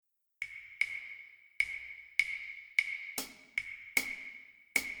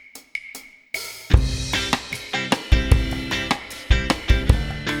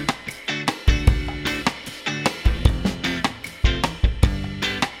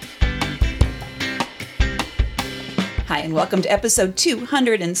Hi, and welcome to episode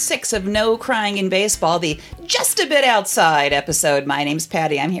 206 of No Crying in Baseball, the Just a Bit Outside episode. My name's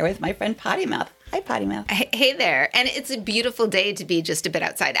Patty. I'm here with my friend Potty Mouth. Hi, Potty Mouth. Hey there. And it's a beautiful day to be just a bit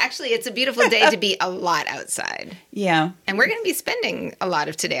outside. Actually, it's a beautiful day to be a lot outside. Yeah. And we're going to be spending a lot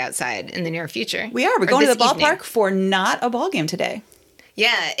of today outside in the near future. We are. We're going to the ballpark for not a ball game today.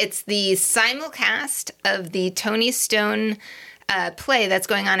 Yeah, it's the simulcast of the Tony Stone play that's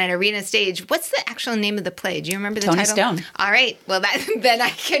going on at Arena Stage. What's the actual name of the play? Do you remember the Tony title? Stone. All right. Well, then I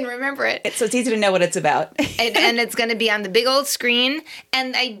can remember it. So it's easy to know what it's about. and it's going to be on the big old screen.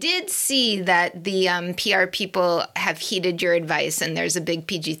 And I did see that the PR people have heeded your advice, and there's a big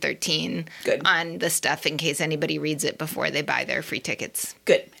PG-13 on the stuff in case anybody reads it before they buy their free tickets.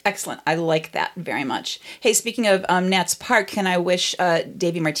 Good. Excellent. I like that very much. Hey, speaking of Nats Park, can I wish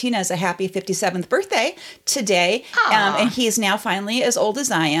Davey Martinez a happy 57th birthday today? And he's now finally as old as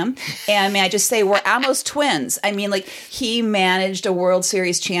I am. And may I just say, we're almost twins. I mean, like, he managed a World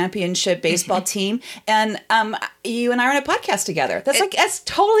Series championship baseball team, and you and I are on a podcast together. That's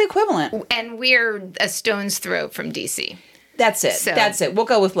totally equivalent. And we're a stone's throw from DC. That's it. So that's it. We'll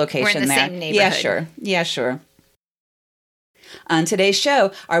go with location we're in the there. same neighborhood. Yeah, sure. On today's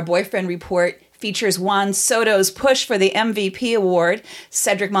show, our boyfriend report features Juan Soto's push for the MVP award,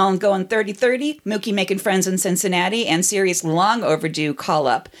 Cedric Mullins going 30-30, Mookie making friends in Cincinnati, and Sirius' long overdue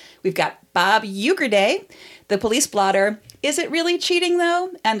call-up. We've got Bob Uecker, the police blotter. Is it really cheating,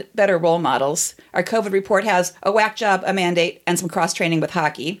 though? And better role models. Our COVID report has a whack job, a mandate, and some cross-training with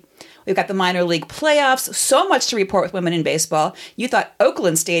hockey. We've got the minor league playoffs. So much to report with women in baseball. You thought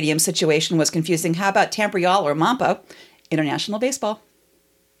Oakland Stadium situation was confusing. How about Tampa or Mampa? International baseball.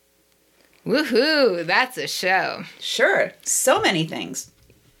 Woohoo! That's a show. Sure. So many things.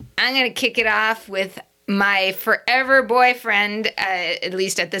 I'm going to kick it off with my forever boyfriend, at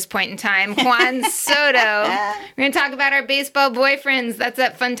least at this point in time, Juan Soto. We're going to talk about our baseball boyfriends. That's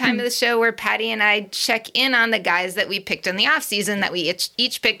that fun time of the show where Patty and I check in on the guys that we picked in the offseason, that we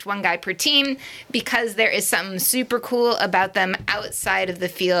each picked one guy per team, because there is something super cool about them outside of the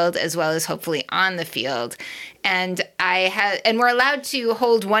field as well as hopefully on the field. And we're allowed to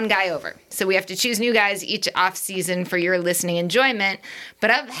hold one guy over. So we have to choose new guys each offseason for your listening enjoyment. But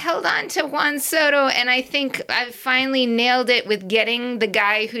I've held on to Juan Soto, and I think I've finally nailed it with getting the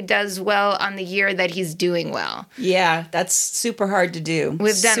guy who does well on the year that he's doing well. Yeah, that's super hard to do.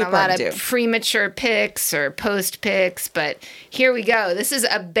 We've done a lot of premature picks or post picks, but here we go. This is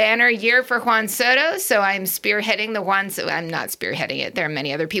a banner year for Juan Soto, so I'm spearheading the Juan Soto. I'm not spearheading it. There are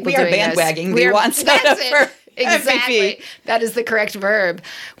many other people doing this. We are bandwagging the Juan Soto for Exactly. MVP. That is the correct verb.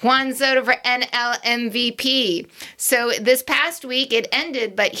 Juan Soto for NL MVP. So this past week it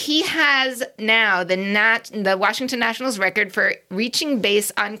ended, but he has now the Washington Nationals record for reaching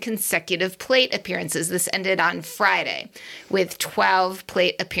base on consecutive plate appearances. This ended on Friday with 12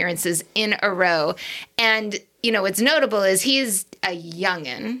 plate appearances in a row. And you know, what's notable is he's a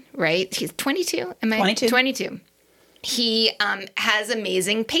youngin', right? He's 22. Am I 22? 22. He has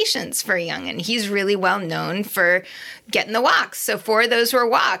amazing patience for a youngin'. He's really well known for getting the walks. So 4 of those were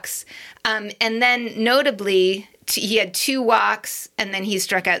walks. And then notably, he had 2 walks, and then he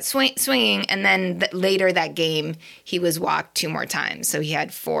struck out swinging. And then later that game, he was walked 2 more times. So he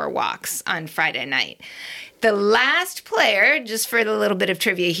had 4 walks on Friday night. The last player, just for the little bit of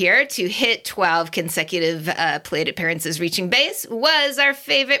trivia here, to hit 12 consecutive plate appearances reaching base was our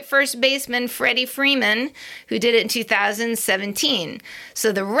favorite first baseman, Freddie Freeman, who did it in 2017.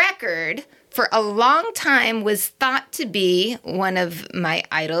 So the record for a long time was thought to be one of my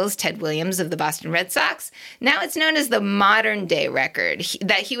idols, Ted Williams of the Boston Red Sox. Now it's known as the modern day record,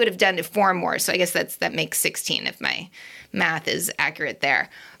 that he would have done 4 more. So I guess that makes 16 if my math is accurate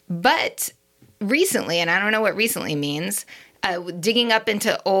there. But recently, and I don't know what recently means, digging up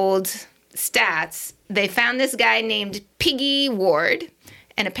into old stats, they found this guy named Piggy Ward,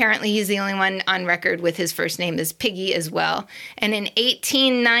 and apparently he's the only one on record with his first name as Piggy as well. And in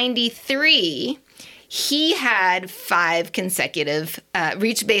 1893, he had 5 consecutive,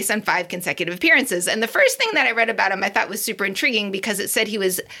 reached base on 5 consecutive appearances. And the first thing that I read about him I thought was super intriguing because it said he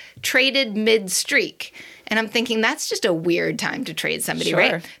was traded mid-streak. And I'm thinking that's just a weird time to trade somebody, sure.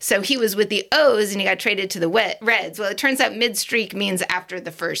 Right? So he was with the O's and he got traded to the Reds. Well, it turns out mid-streak means after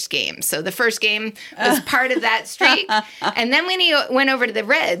the first game. So the first game was part of that streak. And then when he went over to the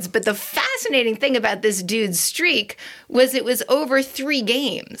Reds, but the fascinating thing about this dude's streak was it was over 3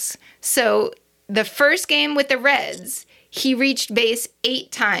 games. So the first game with the Reds, He reached base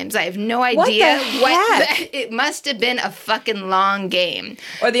 8 times. I have no What idea the heck? it must have been a fucking long game.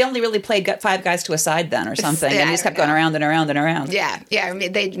 Or they only really played 5 guys to a side then or something. Yeah, And he just kept going around and around and around. Yeah. I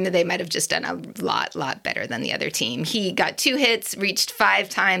mean, they might have just done a lot better than the other team. He got 2 hits, reached 5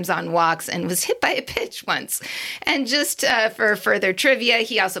 times on walks, and was hit by a pitch once. And just for further trivia,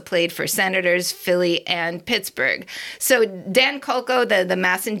 he also played for Senators, Philly, and Pittsburgh. So Dan Kolko, the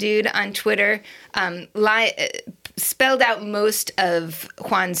Masson dude on Twitter, spelled out most of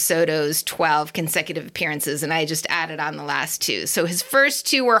Juan Soto's 12 consecutive appearances, and I just added on the last 2. So his first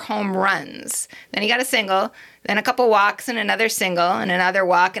 2 were home runs. Then he got a single, then a couple walks and another single, and another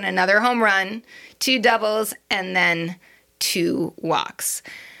walk and another home run, 2 doubles, and then 2 walks.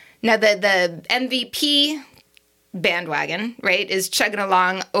 Now, the MVP bandwagon, right, is chugging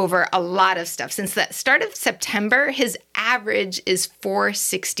along over a lot of stuff. Since the start of September, his average is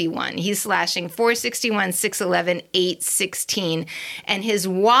 461. He's slashing 461, 611, 816, and his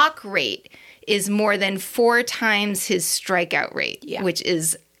walk rate is more than 4 times his strikeout rate, which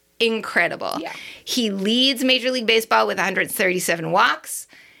is incredible. Yeah. He leads Major League Baseball with 137 walks.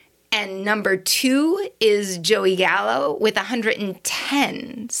 And number 2 is Joey Gallo with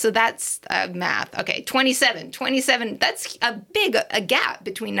 110. So that's math. Okay, 27. That's a gap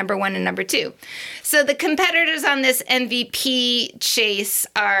between number 1 and number 2. So the competitors on this MVP chase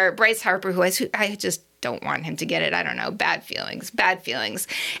are Bryce Harper, who I just don't want him to get it. I don't know. Bad feelings.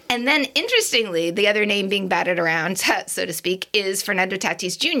 And then, interestingly, the other name being batted around, so to speak, is Fernando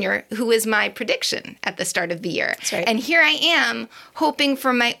Tatis Jr., who was my prediction at the start of the year. That's right. And here I am hoping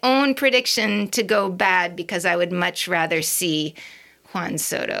for my own prediction to go bad because I would much rather see Juan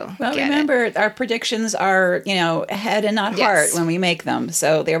Soto. Well, remember, our predictions are, head and not heart when we make them.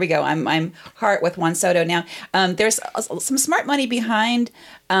 So there we go. I'm heart with Juan Soto. Now, there's some smart money behind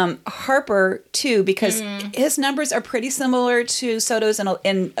Harper too, because his numbers are pretty similar to Soto's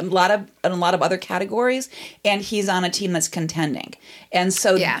in a lot of other categories, and he's on a team that's contending, and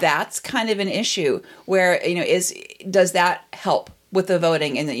so that's kind of an issue where does that help with the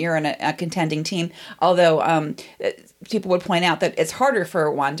voting and that you're in a contending team? Although people would point out that it's harder for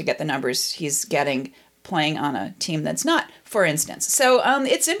Juan to get the numbers he's getting playing on a team that's not, for instance. So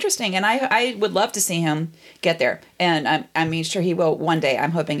it's interesting, and I would love to see him get there. And I'm sure he will one day.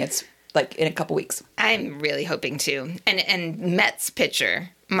 I'm hoping it's like in a couple weeks. I'm really hoping to. And Mets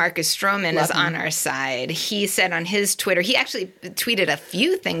pitcher Marcus Stroman is on our side. He said on his Twitter, he actually tweeted a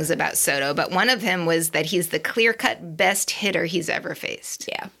few things about Soto, but one of them was that he's the clear-cut best hitter he's ever faced.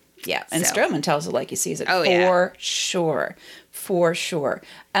 Yeah. And so Stroman tells it like he sees it. Sure. For sure.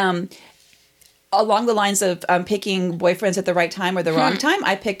 Along the lines of picking boyfriends at the right time or the wrong time,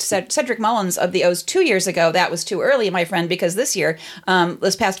 I picked Cedric Mullins of the O's 2 years ago. That was too early, my friend, because this year,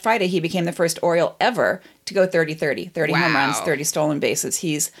 this past Friday, he became the first Oriole ever to go 30-30. 30 home runs, 30 stolen bases.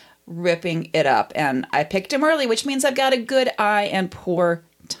 He's ripping it up. And I picked him early, which means I've got a good eye and poor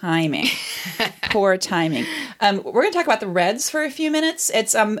timing. Poor timing. We're going to talk about the Reds for a few minutes.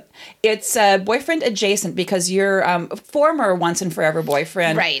 It's boyfriend adjacent because your former once and forever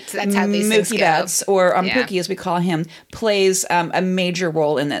boyfriend, right? That's how these things go. Mookie Betts, or Pookie as we call him, plays a major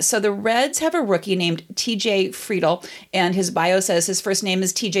role in this. So the Reds have a rookie named TJ Friedl, and his bio says his first name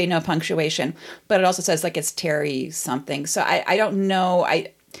is TJ, no punctuation, but it also says like it's Terry something. So I don't know.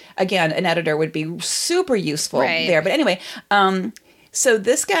 Again, an editor would be super useful there. But anyway. So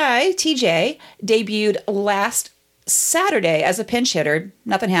this guy, TJ, debuted last Saturday as a pinch hitter.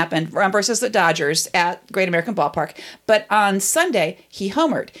 Nothing happened versus the Dodgers at Great American Ballpark. But on Sunday, he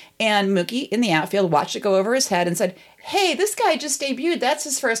homered. And Mookie in the outfield watched it go over his head and said, hey, this guy just debuted. That's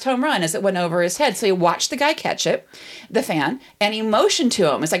his first home run, as it went over his head. So he watched the guy catch it, the fan, and he motioned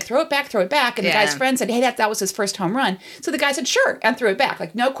to him. It's like, throw it back. And the guy's friend said, hey, that was his first home run. So the guy said, sure, and threw it back.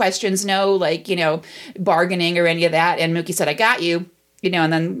 Like, no questions, no, bargaining or any of that. And Mookie said, I got you.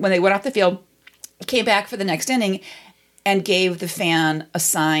 And then when they went off the field, he came back for the next inning and gave the fan a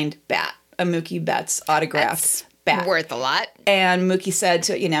signed bat, a Mookie Betts autographed bat. Worth a lot. And Mookie said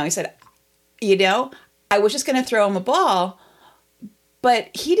I was just going to throw him a ball,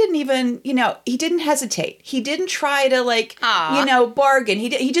 but he didn't even, he didn't hesitate. He didn't try to bargain.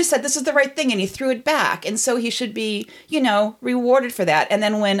 He just said, this is the right thing. And he threw it back. And so he should be, rewarded for that. And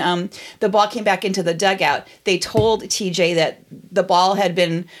then when the ball came back into the dugout, they told TJ that the ball had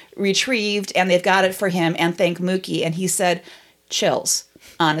been retrieved and they've got it for him and thank Mookie. And he said, chills.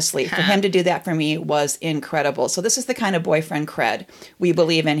 Honestly, for him to do that for me was incredible. So this is the kind of boyfriend cred we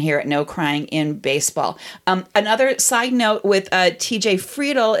believe in here at No Crying in Baseball. Another side note with TJ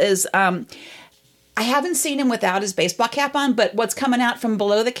Friedl is I haven't seen him without his baseball cap on, but what's coming out from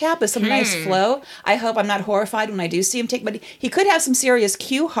below the cap is some nice flow. I hope I'm not horrified when I do see him take, but he could have some serious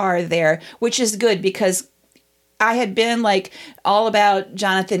Q-har there, which is good because I had been like all about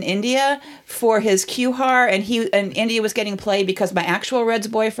Jonathan India for his Q-har, and India was getting played because my actual Reds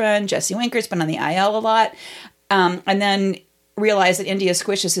boyfriend, Jesse Winker's been on the IL a lot. And then realized that India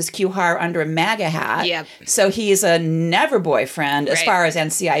squishes his Q-har under a MAGA hat. Yep. So he's a never boyfriend as far as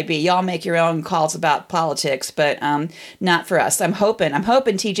NCIB. Y'all make your own calls about politics, but not for us. I'm hoping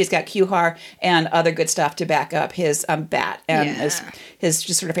TJ's got Q-har and other good stuff to back up his bat and his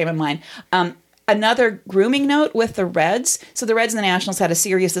just sort of frame of mind. Another grooming note with the Reds. So the Reds and the Nationals had a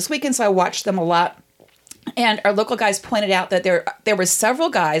series this weekend, so I watched them a lot. And our local guys pointed out that there were several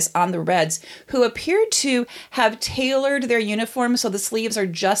guys on the Reds who appeared to have tailored their uniform so the sleeves are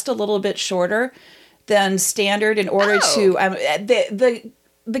just a little bit shorter than standard in order to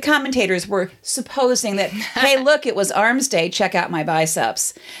the commentators were supposing that, hey, look, it was Arms Day, check out my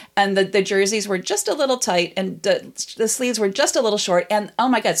biceps. And the jerseys were just a little tight and the sleeves were just a little short. And oh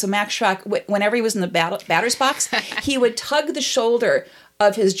my God, so Max Schrock, whenever he was in the batter's box, he would tug the shoulder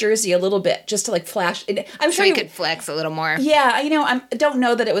of his jersey a little bit just to like flash. I'm sure he could flex a little more. Yeah, I don't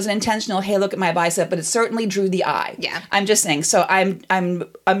know that it was an intentional, hey, look at my bicep, but it certainly drew the eye. Yeah. I'm just saying. So I'm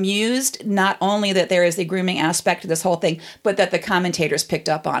amused not only that there is a grooming aspect to this whole thing, but that the commentators picked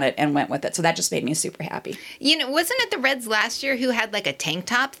up on it and went with it. So that just made me super happy. Wasn't it the Reds last year who had like a tank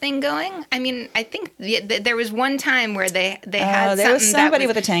top thing going? I mean, I think there was one time where they had there was somebody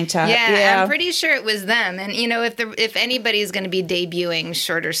with a tank top. Yeah, I'm pretty sure it was them. And if anybody's going to be debuting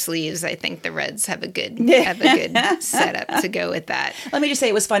shorter sleeves, I think the Reds have a good setup to go with that. Let me just say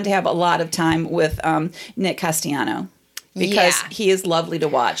it was fun to have a lot of time with Nick Castellano because he is lovely to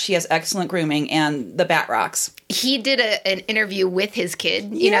watch. He has excellent grooming and the bat rocks. He did an interview with his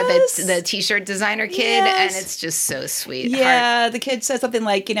kid, the T-shirt designer kid, and it's just so sweet. Yeah, the kid said something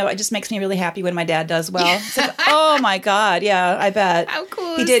like, it just makes me really happy when my dad does well. It's like, oh my God, yeah, I bet. How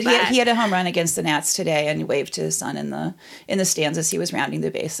cool he is did. that? He had a home run against the Nats today, and he waved to his son in the stands as he was rounding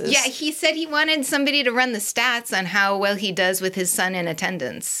the bases. Yeah, he said he wanted somebody to run the stats on how well he does with his son in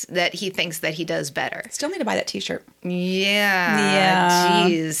attendance, that he thinks that he does better. Still need to buy that T-shirt. Yeah.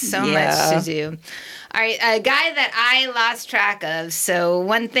 Geez, so much to do. All right, a guy that I lost track of. So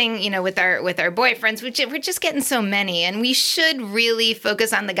one thing, with our boyfriends, we're just getting so many, and we should really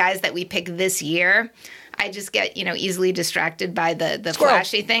focus on the guys that we pick this year. I just get, easily distracted by the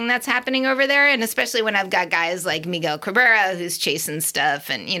flashy thing that's happening over there, and especially when I've got guys like Miguel Cabrera who's chasing stuff,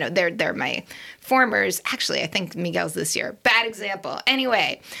 and they're my formers. Actually, I think Miguel's this year. Bad example.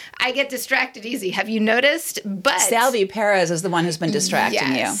 Anyway, I get distracted easy. Have you noticed? But Salvi Perez is the one who's been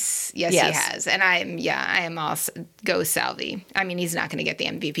distracting you. Yes, he has. And I am also go Salvi. I mean, he's not going to get the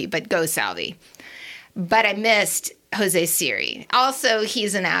MVP, but go Salvi. But I missed Jose Siri. Also,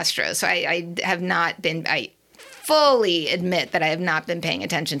 he's an Astro, so I have not been. I fully admit that I have not been paying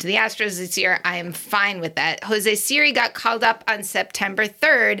attention to the Astros this year. I am fine with that. Jose Siri got called up on September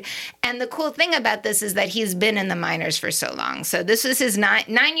 3rd, and the cool thing about this is that he's been in the minors for so long. So this was his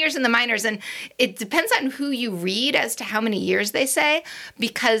nine years in the minors, and it depends on who you read as to how many years they say,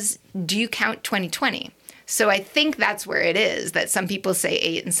 because do you count 2020? So I think that's where it is, that some people say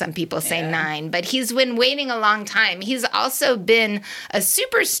 8 and some people say 9. But he's been waiting a long time. He's also been a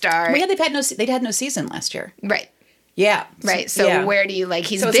superstar. Well, yeah, they'd had no season last year. Right. Yeah. Right. So where do you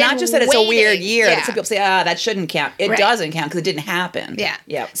he's so it's been not just that it's a weird year. Yeah. That some people say, that shouldn't count. It doesn't count because it didn't happen. Yeah.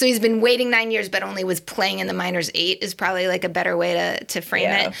 Yeah. So he's been waiting 9 years, but only was playing in the minors 8 is probably like a better way to frame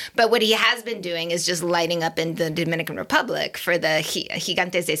it. But what he has been doing is just lighting up in the Dominican Republic for the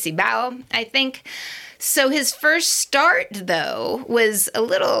Gigantes de Cibao, I think. So his first start, though, was a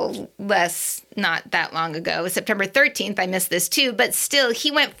little less, not that long ago. September 13th, I missed this too, but still,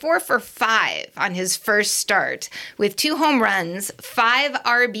 he went 4 for 5 on his first start with 2 home runs, 5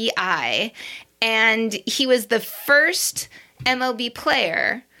 RBI, and he was the first MLB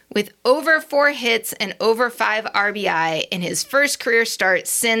player with over 4 hits and over 5 RBI in his first career start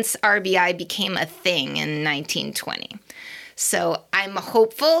since RBI became a thing in 1920. So I'm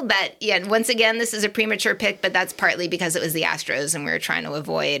hopeful that, once again, this is a premature pick, but that's partly because it was the Astros and we were trying to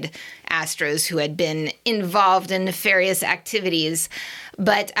avoid Astros who had been involved in nefarious activities.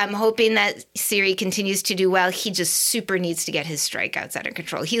 But I'm hoping that Siri continues to do well. He just super needs to get his strikeouts under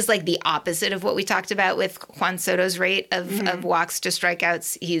control. He's like the opposite of what we talked about with Juan Soto's rate of walks to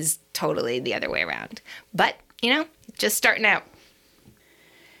strikeouts. He's totally the other way around. But, just starting out.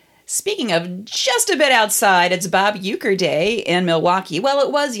 Speaking of just a bit outside, it's Bob Uecker Day in Milwaukee. Well,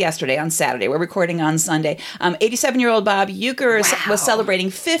 it was yesterday on Saturday. We're recording on Sunday. 87-year-old Bob Uecker was celebrating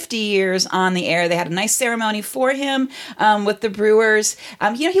 50 years on the air. They had a nice ceremony for him with the Brewers.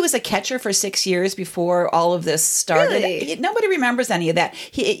 He was a catcher for 6 years before all of this started. Really? Nobody remembers any of that.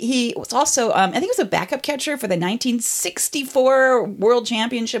 He was also, I think he was a backup catcher for the 1964 World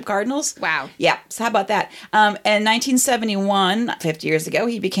Championship Cardinals. Wow. Yeah, so how about that? In 1971, 50 years ago,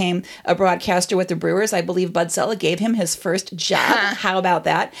 he became a broadcaster with the Brewers. I believe Bud Selig gave him his first job. How about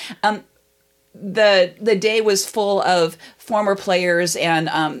that? The day was full of former players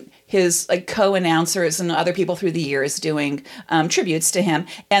and his co-announcers and other people through the years doing tributes to him.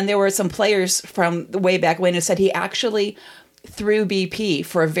 And there were some players from the way back when who said he actually threw BP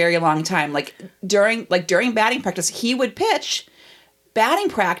for a very long time. During batting practice, he would pitch batting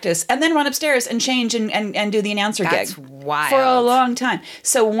practice and then run upstairs and change and do the announcer gig. That's wild. For a long time.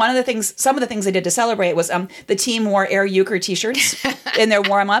 So some of the things they did to celebrate was the team wore Air Uecker t-shirts in their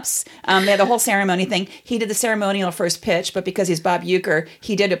warm-ups. They had the whole ceremony thing. He did the ceremonial first pitch, but because he's Bob Uecker,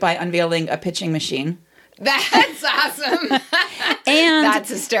 he did it by unveiling a pitching machine. That's awesome. And that's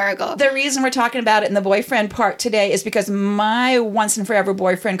hysterical. The reason we're talking about it in the boyfriend part today is because my once and forever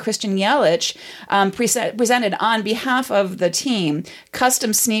boyfriend, Christian Yelich, presented on behalf of the team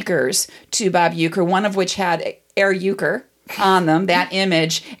custom sneakers to Bob Uecker, one of which had Air Uecker on them, that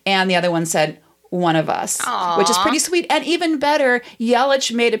image, and the other one said, "One of us," Aww. Which is pretty sweet. And even better,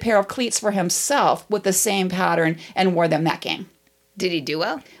 Yelich made a pair of cleats for himself with the same pattern and wore them that game. Did he do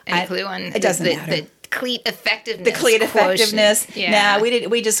well? Any clue on it doesn't matter. The cleat effectiveness. The cleat effectiveness. Yeah. Nah, we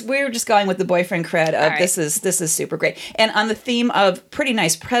were just going with the boyfriend cred of right. This is super great. And on the theme of pretty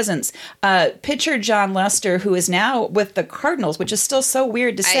nice presents, pitcher John Lester, who is now with the Cardinals, which is still so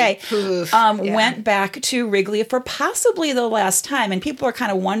weird to say, went back to Wrigley for possibly the last time. And people are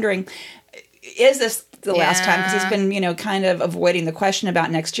kind of wondering, is this the last time? Because he's been, kind of avoiding the question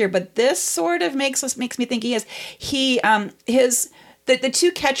about next year. But this sort of makes me think he is. The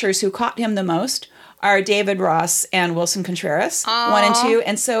two catchers who caught him the most are David Ross and Wilson Contreras, 1 and 2.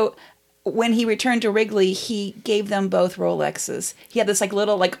 And so when he returned to Wrigley, he gave them both Rolexes. He had this just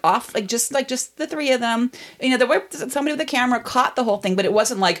the three of them. Somebody with a camera caught the whole thing, but it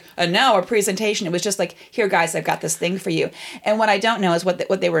wasn't a presentation. It was just here, guys, I've got this thing for you. And what I don't know is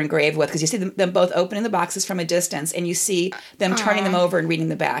what they were engraved with, because you see them both opening the boxes from a distance, and you see them turning them over and reading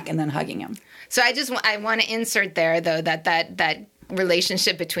the back and then hugging him. So I want to insert there, though, that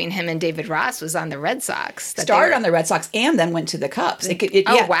relationship between him and David Ross was on the Red Sox. Started on the Red Sox and then went to the Cubs.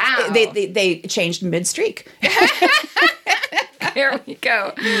 Wow. They changed mid-streak. There we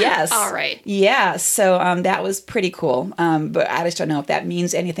go. Yes. All right. Yeah, so that was pretty cool. But I just don't know if that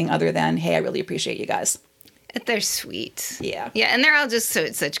means anything other than, hey, I really appreciate you guys. They're sweet. Yeah. Yeah, and they're all just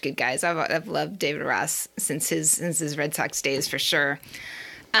such good guys. I've loved David Ross since his Red Sox days, for sure.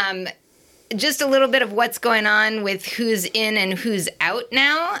 Just a little bit of what's going on with who's in and who's out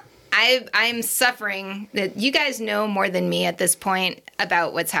now. I'm suffering. That you guys know more than me at this point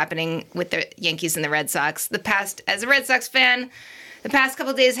about what's happening with the Yankees and the Red Sox. As a Red Sox fan, the past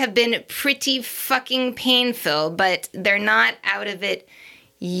couple days have been pretty fucking painful, but they're not out of it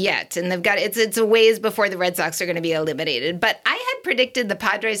yet. And they've got it's a ways before the Red Sox are going to be eliminated. But I had predicted the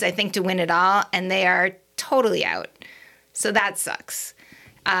Padres, I think, to win it all, and they are totally out. So that sucks.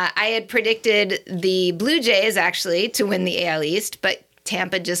 I had predicted the Blue Jays, actually, to win the AL East, but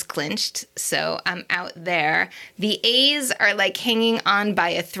Tampa just clinched, so I'm out there. The A's are hanging on by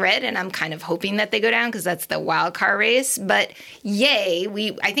a thread, and I'm kind of hoping that they go down because that's the wild card race. But yay,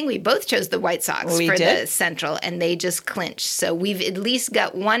 I think we both chose the White Sox the Central, and they just clinched. So we've at least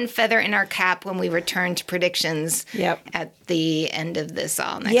got one feather in our cap when we return to predictions at the end of this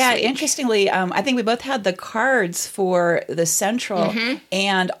all next week. Yeah, interestingly, I think we both had the Cards for the Central,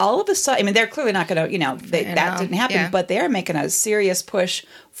 and all of a sudden, they're clearly not going to, that didn't happen, but they're making a serious push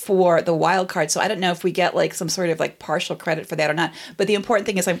for the wild card. So I don't know if we get some sort of partial credit for that or not. But the important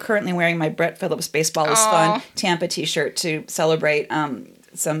thing is I'm currently wearing my Brett Phillips Baseball is Fun Tampa t-shirt to celebrate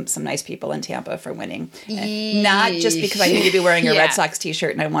some nice people in Tampa for winning. Not just because I need to be wearing a Red Sox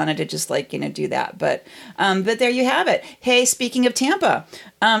t-shirt and I wanted to just do that. But there you have it. Hey, speaking of Tampa,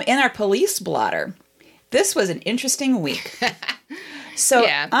 in our police blotter, this was an interesting week. So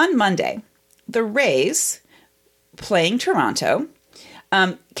on Monday, the Rays playing Toronto,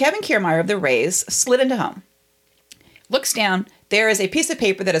 Kevin Kiermaier of the Rays slid into home, looks down. There is a piece of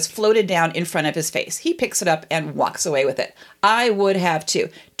paper that has floated down in front of his face. He picks it up and walks away with it. I would have too.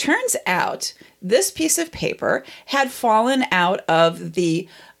 Turns out this piece of paper had fallen out of the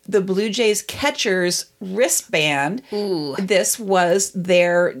the Blue Jays catcher's wristband. Ooh. This was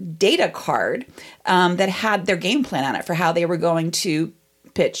their data card that had their game plan on it for how they were going to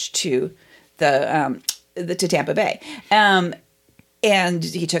pitch to to Tampa Bay. And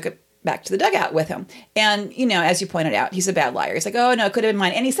he took it back to the dugout with him. And, as you pointed out, he's a bad liar. He's like, oh, no, it could have been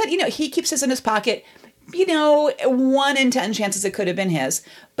mine. And he said, he keeps this in his pocket. 1 in 10 chances it could have been his.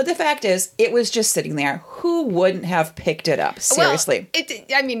 But the fact is, it was just sitting there. Who wouldn't have picked it up? Seriously.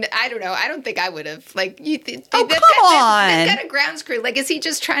 Well, I don't know. I don't think I would have. Like, come on. They've got a grounds crew. Like, is he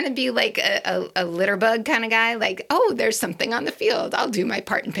just trying to be like a litter bug kind of guy? Like, oh, there's something on the field. I'll do my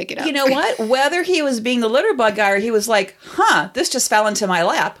part and pick it up. You know what? Whether he was being the litter bug guy or he was like, this just fell into my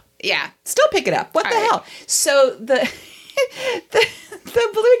lap. Yeah. Still pick it up. What the hell? So the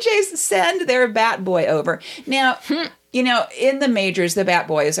Blue Jays send their bat boy over. Now, in the majors, the bat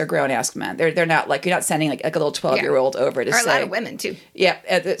boys are grown-ass men. They're not like, you're not sending like a little 12-year-old over to say. Or a lot of women, too.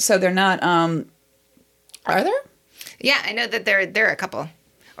 Yeah. So they're not, are there? Yeah, I know that there are a couple.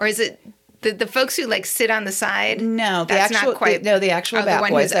 Or is it the folks who like sit on the side? No, the actual bat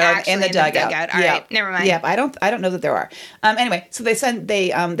boys are in the dugout. All right, never mind. Yeah, I don't know that there are. Anyway, so they send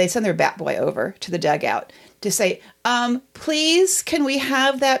their bat boy over to the dugout to say, please, can we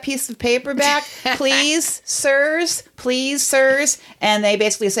have that piece of paper back? Please, sirs. And they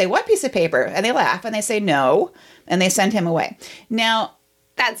basically say, what piece of paper? And they laugh and they say no, and they send him away. Now,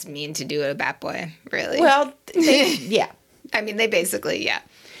 that's mean to do to a bat boy, really. Well, yeah. I mean, they basically, yeah.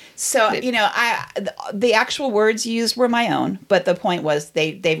 So, the actual words used were my own, but the point was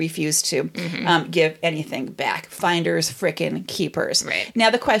they refused to give anything back. Finders, frickin' keepers. Right.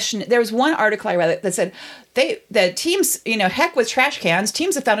 Now, the question, there was one article I read that said, the teams, heck with trash cans,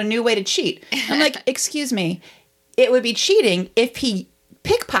 teams have found a new way to cheat. I'm like, excuse me, it would be cheating if he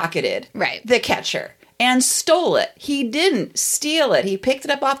pickpocketed the catcher and stole it. He didn't steal it. He picked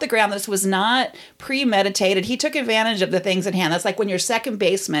it up off the ground. This was not premeditated. He took advantage of the things at hand. That's like when your second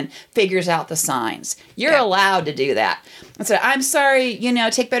baseman figures out the signs. You're allowed to do that. And so, I'm sorry,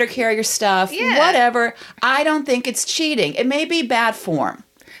 take better care of your stuff. Yeah. Whatever. I don't think it's cheating. It may be bad form.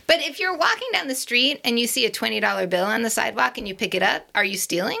 But if you're walking down the street and you see a $20 bill on the sidewalk and you pick it up, are you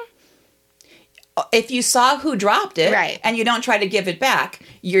stealing? If you saw who dropped it and you don't try to give it back,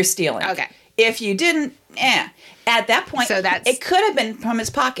 you're stealing. Okay. If you didn't, at that point, it could have been from his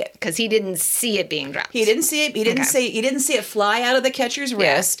pocket because he didn't see it being dropped. He didn't see it. He didn't see. He didn't see it fly out of the catcher's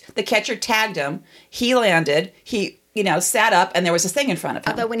wrist. The catcher tagged him. He landed. He sat up, and there was a thing in front of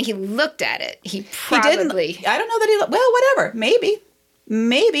him. Although when he looked at it, he probably I don't know that he. Well, whatever.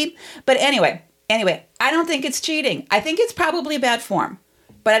 Maybe. But anyway, I don't think it's cheating. I think it's probably bad form,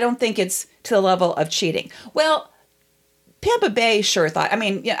 but I don't think it's to the level of cheating. Well, Tampa Bay sure thought,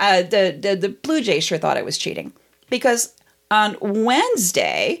 the Blue Jays sure thought it was cheating because on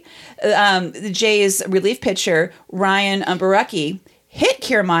Wednesday, the Jays relief pitcher, Ryan Borucki, hit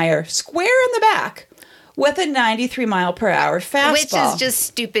Kiermaier square in the back with a 93-mile-per-hour fastball. Which is just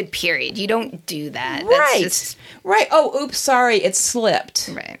stupid, period. You don't do that. Right. Oh, oops, sorry, it slipped.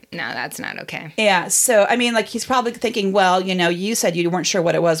 Right. No, that's not okay. Yeah, so, he's probably thinking, well, you said you weren't sure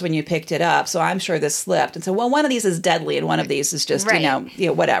what it was when you picked it up, so I'm sure this slipped. And so, well, one of these is deadly and one of these is just,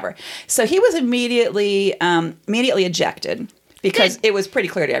 whatever. So he was immediately ejected because it was pretty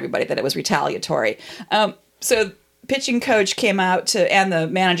clear to everybody that it was retaliatory. So pitching coach and the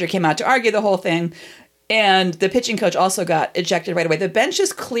manager came out to argue the whole thing. And the pitching coach also got ejected right away. The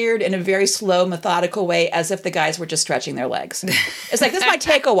benches cleared in a very slow, methodical way, as if the guys were just stretching their legs. It's like, this might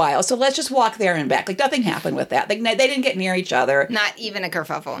take a while, so let's just walk there and back. Like, nothing happened with that. They didn't get near each other. Not even a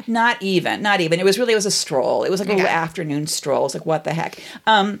kerfuffle. Not even. It was a stroll. It was like a little afternoon stroll. It's like, what the heck?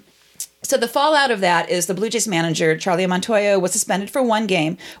 So the fallout of that is the Blue Jays manager, Charlie Montoyo, was suspended for 1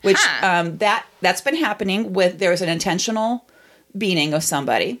 game, which that's been happening there was an intentional beating of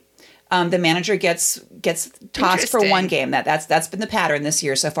somebody. The manager gets tossed for 1 game. That's been the pattern this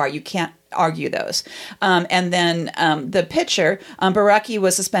year so far. You can't argue those. And then the pitcher, Borucki,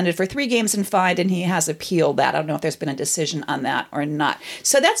 was suspended for 3 games and fined, and he has appealed that. I don't know if there's been a decision on that or not.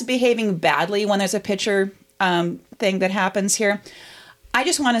 So that's behaving badly when there's a pitcher thing that happens here. I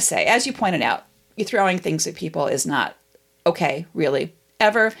just want to say, as you pointed out, you throwing things at people is not okay, really.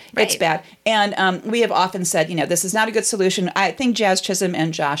 Ever. Right. It's bad. And we have often said, this is not a good solution. I think Jazz Chisholm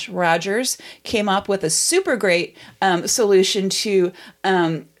and Josh Rogers came up with a super great solution to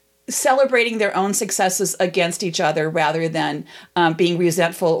celebrating their own successes against each other rather than being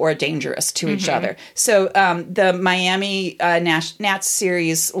resentful or dangerous to each other. So the Miami Nats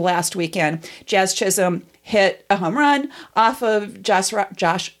series last weekend, Jazz Chisholm hit a home run off of Josh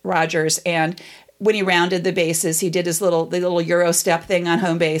Rogers, and when he rounded the bases, he did the little Euro step thing on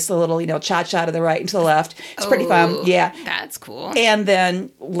home base, the little, cha-cha to the right and to the left. It's pretty fun. Yeah. That's cool. And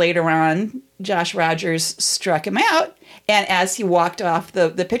then later on, Josh Rogers struck him out. And as he walked off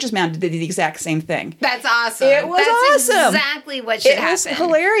the pitcher's mound, did the exact same thing. That's awesome. It was awesome. Exactly what should happen. It was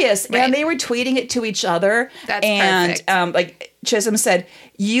hilarious. Right. And they were tweeting it to each other. That's perfect. And like Chisholm said,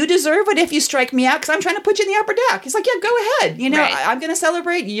 you deserve it if you strike me out because I'm trying to put you in the upper deck. He's like, yeah, go ahead. Right. I'm going to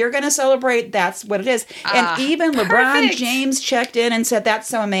celebrate. You're going to celebrate. That's what it is. And even LeBron James checked in and said, that's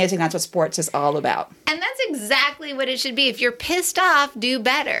so amazing. That's what sports is all about. And that's exactly what it should be. If you're pissed off, do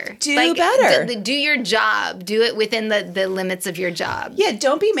better. Do better. Do your job. Do it within the limits of your job. Yeah,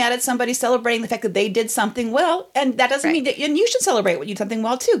 don't be mad at somebody celebrating the fact that they did something well. And that doesn't mean that and you should celebrate when you did something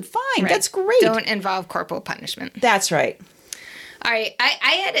well, too. Fine. Right. That's great. Don't involve corporal punishment. That's right. All right.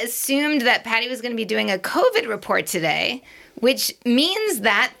 I had assumed that Patty was going to be doing a COVID report today, which means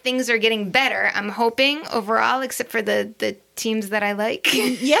that things are getting better. I'm hoping overall, except for the teams that I like.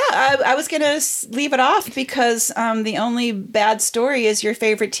 Yeah, I was going to leave it off because the only bad story is your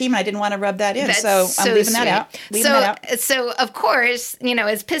favorite team. I didn't want to rub that in, so I'm leaving that out. So, of course,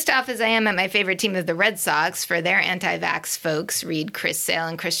 as pissed off as I am at my favorite team of the Red Sox for their anti-vax folks, read Chris Sale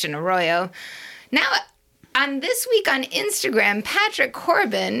and Christian Arroyo. Now, on This Week on Instagram, Patrick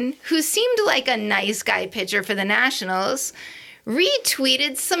Corbin, who seemed like a nice guy pitcher for the Nationals,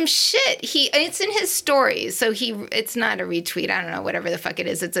 retweeted some shit. It's in his stories, so it's not a retweet. I don't know, whatever the fuck it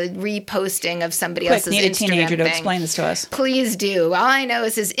is. It's a reposting of somebody else's Instagram thing. Need a teenager to explain this to us. Please do. All I know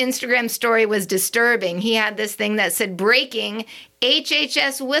is his Instagram story was disturbing. He had this thing that said, breaking,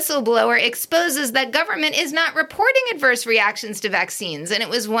 HHS whistleblower exposes that government is not reporting adverse reactions to vaccines. And it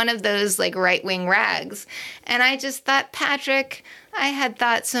was one of those like right-wing rags. And I just thought, Patrick, I had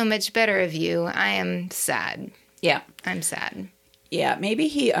thought so much better of you. I am sad. Yeah. I'm sad. Yeah, maybe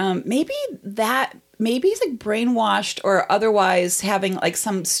he's like brainwashed or otherwise having like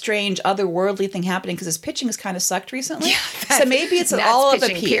some strange otherworldly thing happening because his pitching has kind of sucked recently. Yeah, so maybe it's all of a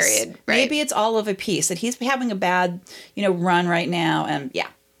piece. Period, right? Maybe it's all of a piece that he's having a bad, run right now. And yeah,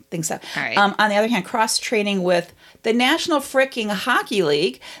 I think so. All right. On the other hand, cross training with the National Fricking Hockey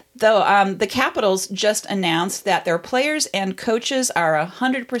League, though the Capitals just announced that their players and coaches are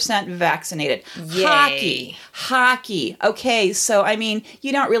 100% vaccinated. Yay. Hockey. Okay, so I mean,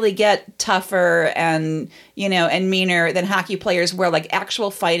 you don't really get tougher and and meaner than hockey players, where like actual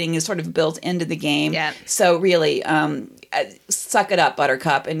fighting is sort of built into the game. Yeah. So really, suck it up,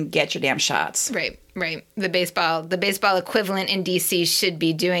 Buttercup, and get your damn shots. Right. The baseball equivalent in DC should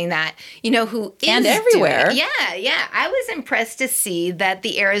be doing that. You know who is and everywhere. Doing it? Yeah. I was impressed to see that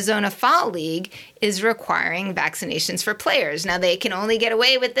the Arizona Fall League is requiring vaccinations for players. Now they can only get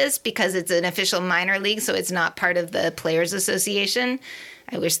away with this because it's an official minor league, so it's not part of the Players Association.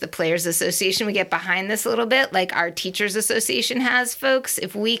 I wish the Players Association would get behind this a little bit, like our Teachers Association has, folks.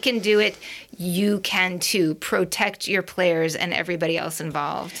 If we can do it, you can too. Protect your players and everybody else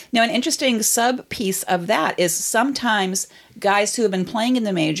involved. Now, an interesting sub-piece of that is sometimes guys who have been playing in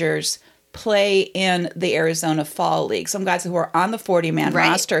the majors play in the Arizona Fall League. Some guys who are on the 40-man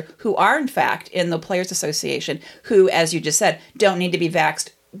roster who are, in fact, in the Players Association, who, as you just said, don't need to be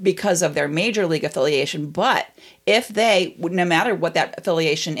vaxxed because of their major league affiliation. But if they, no matter what that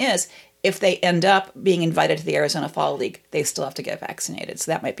affiliation is, if they end up being invited to the Arizona Fall League, they still have to get vaccinated. So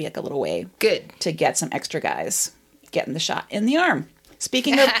that might be like a little way to get some extra guys getting the shot in the arm.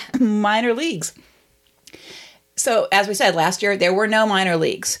 Speaking of minor leagues. So as we said, last year there were no minor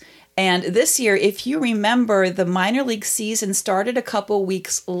leagues. And this year, if you remember, the minor league season started a couple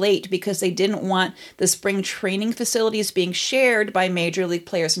weeks late because they didn't want the spring training facilities being shared by major league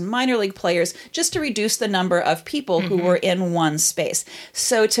players and minor league players, just to reduce the number of people who were in one space.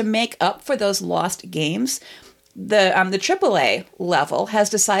 So to make up for those lost games, the AAA level has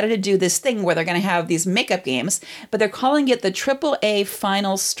decided to do this thing where they're going to have these makeup games, but they're calling it the AAA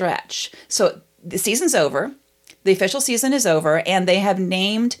final stretch. So the season's over. The official season is over, and they have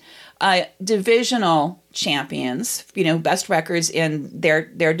named divisional champions, best records in their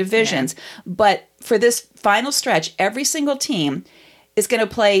divisions. Yeah. But for this final stretch, every single team is going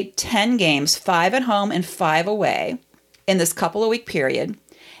to play 10 games, 5 at home and 5 away in this couple of week period.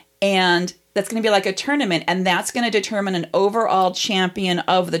 And that's going to be like a tournament, and that's going to determine an overall champion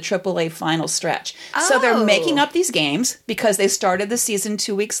of the AAA final stretch. Oh. So they're making up these games because they started the season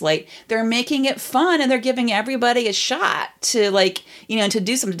 2 weeks late. They're making it fun, and they're giving everybody a shot to to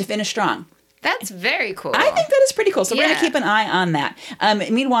do something, to finish strong. That's very cool. I think that is pretty cool. So we're going to keep an eye on that.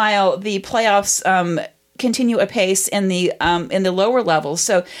 Meanwhile, the playoffs continue apace in the lower levels.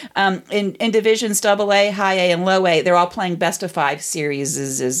 So in divisions AA, High A, and Low A, they're all playing best of 5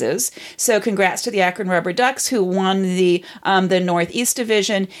 series. So congrats to the Akron Rubber Ducks, who won the Northeast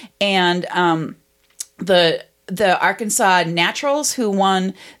Division, and the Arkansas Naturals, who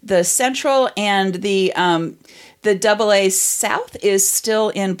won the Central, and the AA South is still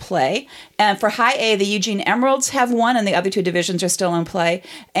in play. And for High A, the Eugene Emeralds have won, and the other 2 divisions are still in play.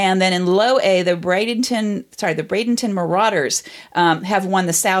 And then in Low A, the Bradenton Marauders have won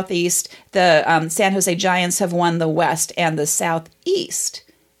the Southeast. The San Jose Giants have won the West, and the Southeast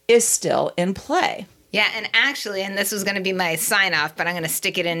is still in play. Yeah, and actually, and this was going to be my sign-off, but I'm going to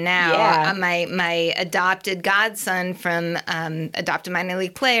stick it in now. Yeah. My adopted godson from adopted minor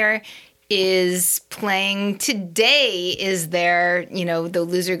league player is playing today. Is their, the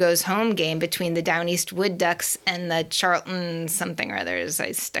loser goes home game between the Down East Wood Ducks and the Charlton something or others.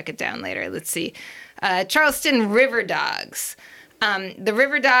 I stuck it down later. Let's see. Charleston River Dogs. The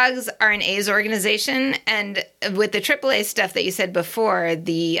River Dogs are an A's organization, and with the AAA stuff that you said before,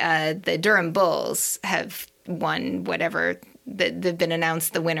 the Durham Bulls have won whatever. They've been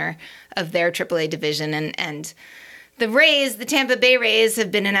announced the winner of their AAA division, and the Rays, the Tampa Bay Rays, have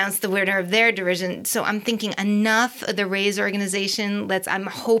been announced the winner of their division. So I'm thinking enough of the Rays organization. I'm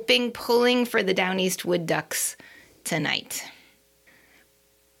pulling for the Down East Wood Ducks tonight.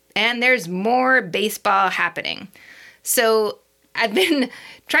 And there's more baseball happening. So I've been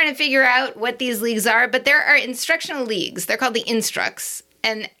trying to figure out what these leagues are, but there are instructional leagues. They're called the Instructs.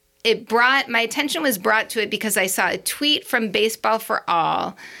 And my attention was brought to it because I saw a tweet from Baseball for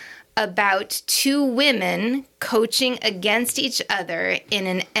All about 2 women coaching against each other in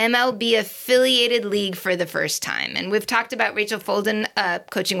an MLB-affiliated league for the first time. And we've talked about Rachel Folden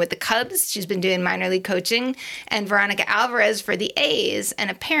coaching with the Cubs. She's been doing minor league coaching. And Veronica Alvarez for the A's.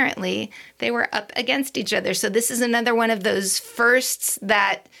 And apparently they were up against each other. So this is another one of those firsts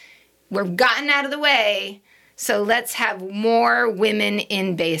that were gotten out of the way. So let's have more women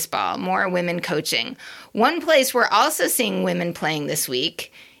in baseball, more women coaching. One place we're also seeing women playing this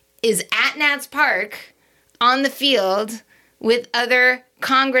week is at Nats Park on the field with other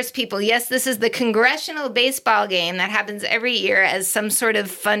Congress people. Yes, this is the congressional baseball game that happens every year as some sort of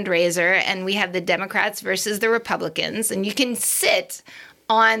fundraiser, and we have the Democrats versus the Republicans, and you can sit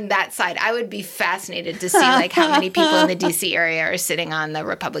on that side. I would be fascinated to see how many people in the DC area are sitting on the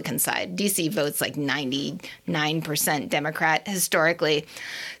Republican side. DC votes 99% Democrat historically.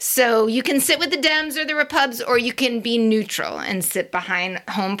 So you can sit with the Dems or the Repubs, or you can be neutral and sit behind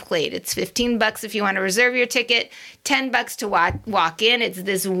home plate. It's $15 if you want to reserve your ticket, $10 to walk in. It's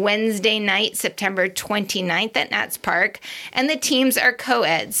this Wednesday night, September 29th at Nats Park, and the teams are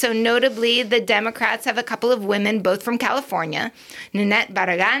co-ed. So notably, the Democrats have a couple of women, both from California, Nanette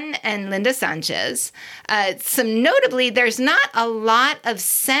Barragan and Linda Sanchez. Notably, there's not a lot of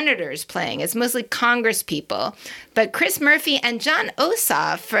senators playing. It's mostly Congress people. But Chris Murphy and John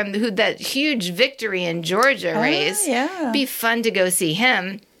Ossoff, from that huge victory in Georgia race, be fun to go see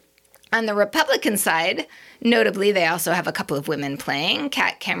him. On the Republican side, notably, they also have a couple of women playing,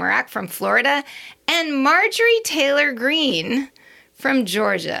 Kat Kamarack from Florida and Marjorie Taylor Greene from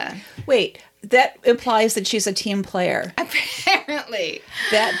Georgia. Wait, that implies that she's a team player. Apparently.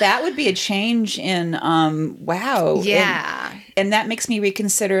 That would be a change in, wow. Yeah. And that makes me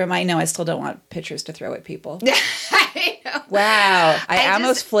reconsider. I still don't want pitchers to throw at people. I know. Wow. I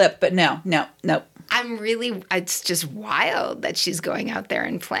almost flipped, but no. It's just wild that she's going out there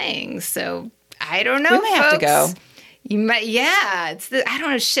and playing. So I don't know, we might have to go. You might, yeah. I don't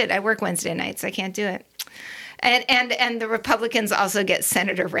know, shit. I work Wednesday nights. I can't do it. And the Republicans also get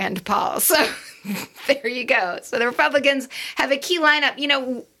Senator Rand Paul. So there you go. So the Republicans have a key lineup.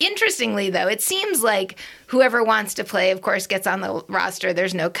 Interestingly, though, it seems like whoever wants to play, of course, gets on the roster.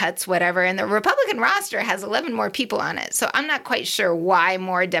 There's no cuts, whatever. And the Republican roster has 11 more people on it. So I'm not quite sure why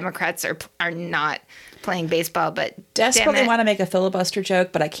more Democrats are not playing baseball, but desperately want to make a filibuster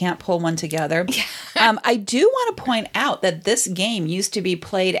joke, but I can't pull one together. I do want to point out that this game used to be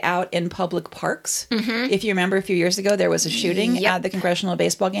played out in public parks. Mm-hmm. If you remember, a few years ago, there was a shooting at the congressional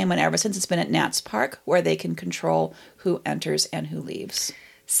baseball game, and ever since it's been at Nats Park, where they can control who enters and who leaves.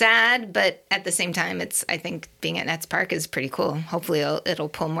 Sad, but at the same time, I think being at Nats Park is pretty cool. Hopefully it'll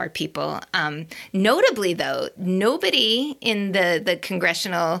pull more people. Notably, though, nobody in the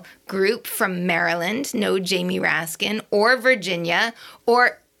congressional group from Maryland, no Jamie Raskin, or Virginia,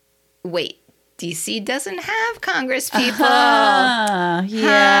 DC doesn't have Congress people.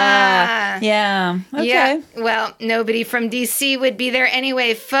 Yeah. Yeah. Okay. Yeah. Well, nobody from DC would be there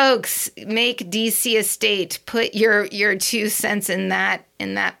anyway, folks. Make DC a state. Put your 2 cents in that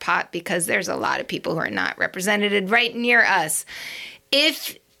pot, because there's a lot of people who are not represented right near us.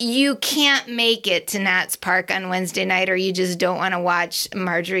 If you can't make it to Nats Park on Wednesday night, or you just don't want to watch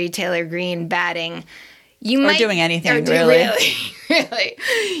Marjorie Taylor Greene batting, doing anything, really. Really.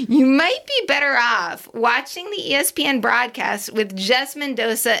 You might be better off watching the ESPN broadcast with Jess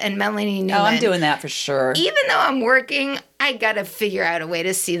Mendoza and Melanie Newman. Oh, I'm doing that for sure. Even though I'm working, I got to figure out a way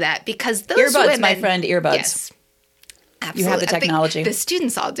to see that, because those earbuds, women... my friend, earbuds. Yes. Absolutely. You have the technology. The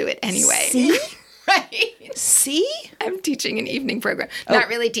students all do it anyway. See? Right. See? I'm teaching an evening program. Not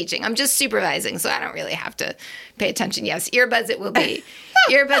really teaching. I'm just supervising, so I don't really have to pay attention. Yes, earbuds it will be.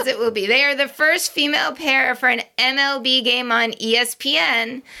 Earbuds it will be. They are the first female pair for an MLB game on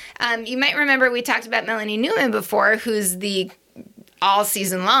ESPN. You might remember we talked about Melanie Newman before, who's the all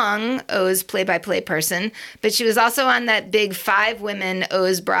season long O's play-by-play person, but she was also on that big 5 women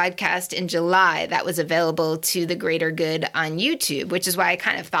O's broadcast in July that was available to the greater good on YouTube, which is why I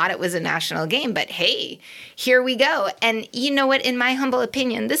kind of thought it was a national game. But hey, here we go. And you know what? In my humble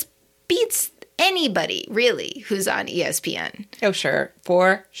opinion, this beats anybody, really, who's on ESPN. Oh, sure.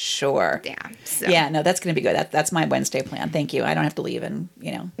 For sure. Yeah. So. Yeah, no, that's going to be good. That's my Wednesday plan. Thank you. I don't have to leave and,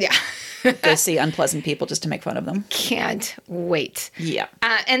 Yeah. go see unpleasant people just to make fun of them. Can't wait. Yeah.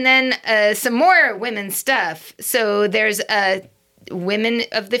 And then some more women's stuff. So there's a Women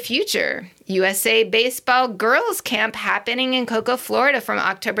of the Future USA Baseball Girls Camp happening in Cocoa, Florida from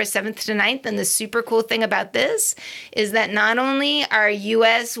October 7th to 9th. And the super cool thing about this is that not only are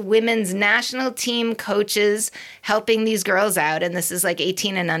U.S. women's national team coaches helping these girls out, and this is like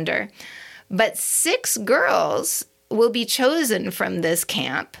 18 and under, but 6 girls will be chosen from this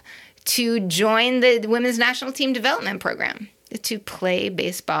camp to join the Women's National Team Development Program to play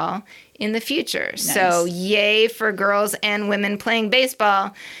baseball in the future. Nice. So yay for girls and women playing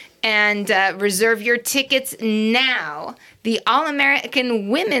baseball. And reserve your tickets now. The All-American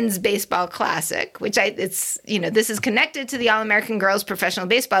Women's Baseball Classic, which this is connected to the All-American Girls Professional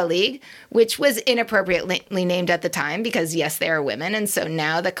Baseball League, which was inappropriately named at the time because, yes, they are women. And so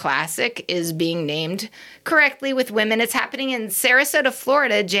now the Classic is being named correctly with women. It's happening in Sarasota,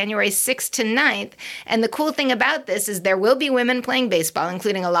 Florida, January 6th to 9th. And the cool thing about this is there will be women playing baseball,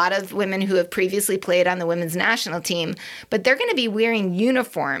 including a lot of women who have previously played on the women's national team. But they're going to be wearing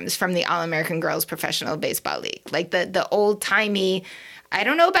uniforms from the All-American Girls Professional Baseball League, like the old-timey. I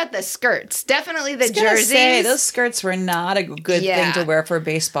don't know about the skirts. Definitely the jerseys. Say, those skirts were not a good thing to wear for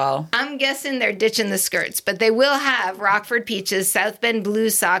baseball. I'm guessing they're ditching the skirts, but they will have Rockford Peaches, South Bend Blue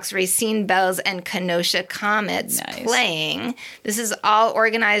Sox, Racine Bells, and Kenosha Comets playing. This is all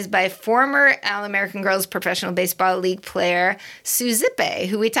organized by former All-American Girls Professional Baseball League player Sue Zippe,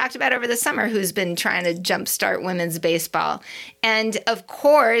 who we talked about over the summer, who's been trying to jumpstart women's baseball. And of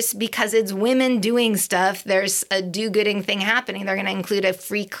course, because it's women doing stuff, there's a do-gooding thing happening. They're going to include a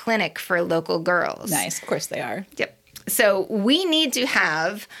free clinic for local girls. Nice. Of course they are. Yep. So we need to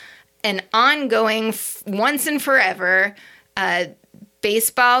have an ongoing, once and forever,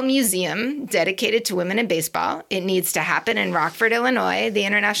 baseball museum dedicated to women in baseball. It needs to happen in Rockford, Illinois. The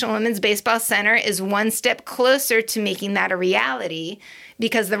International Women's Baseball Center is one step closer to making that a reality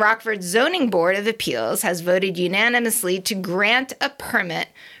because the Rockford Zoning Board of Appeals has voted unanimously to grant a permit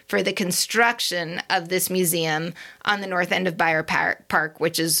for the construction of this museum on the north end of Byer Park,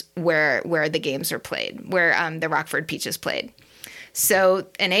 which is where the games are played, where the Rockford Peaches played. So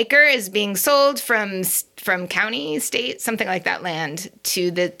an acre is being sold from county, state, something like that land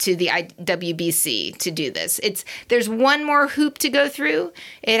to the IWBC to do this. There's one more hoop to go through.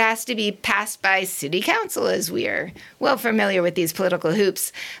 It has to be passed by city council, as we are well familiar with these political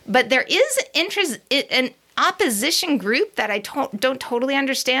hoops. But there is an opposition group that I don't totally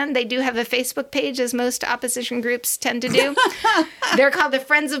understand. They do have a Facebook page, as most opposition groups tend to do. They're called the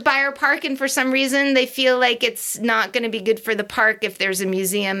Friends of Byer Park, and for some reason they feel like it's not going to be good for the park if there's a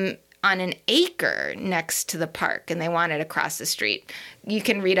museum on an acre next to the park, and they want it across the street. You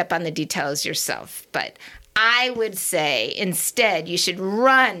can read up on the details yourself, but I would say instead you should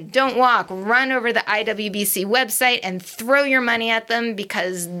don't walk, run over the IWBC website and throw your money at them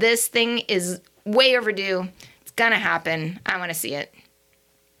because this thing is way overdue. It's gonna happen. I want to see it.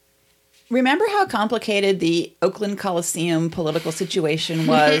 Remember how complicated the Oakland Coliseum political situation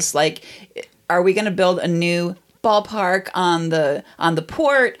was? Like, are we going to build a new ballpark on the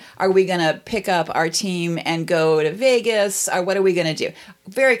port? Are we going to pick up our team and go to Vegas? Or what are we going to do?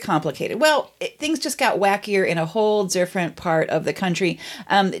 Very complicated. Well, things just got wackier in a whole different part of the country.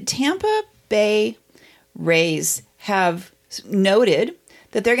 Tampa Bay Rays have noted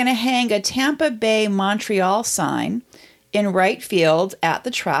that they're going to hang a Tampa Bay Montreal sign in right field at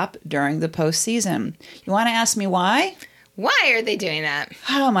the Trop during the postseason. You want to ask me why? Why are they doing that?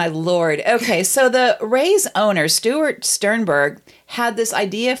 Oh, my Lord. Okay, so the Rays owner, Stuart Sternberg, had this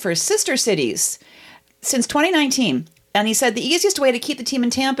idea for sister cities since 2019. And he said the easiest way to keep the team in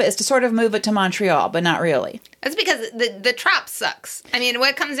Tampa is to sort of move it to Montreal, but not really. That's because the Trop sucks. I mean,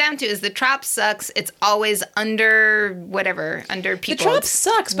 what it comes down to is the Trop sucks. It's always under people. The Trop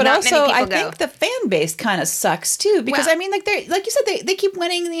sucks, but also I think the fan base kind of sucks too. Because I mean, like you said, they keep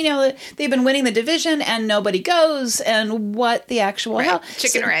winning. You know, they've been winning the division, and nobody goes. And what the actual hell?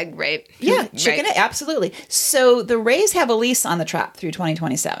 Chicken or egg, right? Yeah, chicken, right. Absolutely. So the Rays have a lease on the Trop through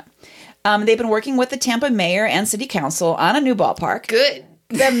 2027. They've been working with the Tampa mayor and city council on a new ballpark. Good.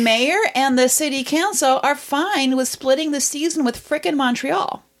 The mayor and the city council are fine with splitting the season with frickin'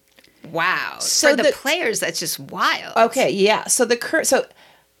 Montreal. Wow. So for the players, that's just wild. Okay, yeah. So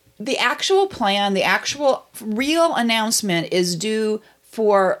the actual plan, the actual real announcement is due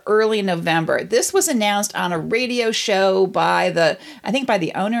for early November. This was announced on a radio show by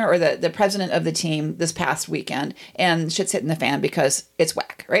the owner or the president of the team this past weekend, and shit's hitting the fan because it's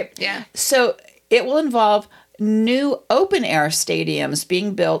whack, right? Yeah. So it will involve new open-air stadiums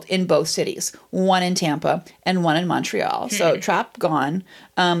being built in both cities, one in Tampa and one in Montreal. So Trop gone,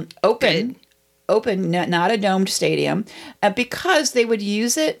 open, not a domed stadium, because they would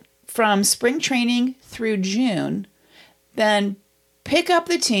use it from spring training through June, then pick up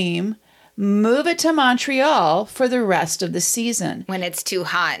the team, move it to Montreal for the rest of the season. When it's too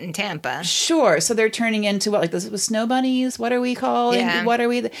hot in Tampa. Sure. So they're turning into what, like this with snow bunnies? What are we calling? Yeah. What are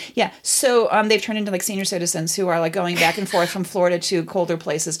we? Yeah. So they've turned into like senior citizens who are like going back and forth from Florida to colder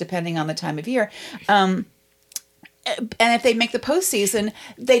places depending on the time of year. And if they make the postseason,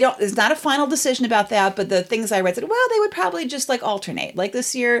 there's not a final decision about that, but the things I read said, well, they would probably just like alternate. Like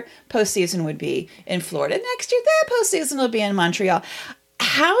this year, postseason would be in Florida. Next year, that postseason will be in Montreal.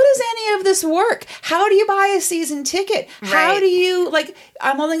 How does any of this work? How do you buy a season ticket? Right. How do you, like,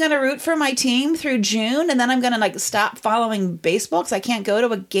 I'm only going to root for my team through June, and then I'm going to, like, stop following baseball because I can't go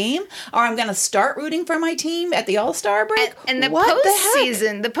to a game? Or I'm going to start rooting for my team at the All-Star break? And the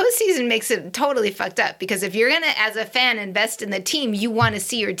postseason makes it totally fucked up because if you're going to, as a fan, invest in the team, you want to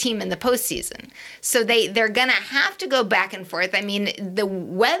see your team in the postseason. So they're going to have to go back and forth. I mean, the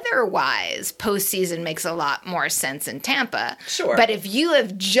weather-wise, postseason makes a lot more sense in Tampa. Sure. But if you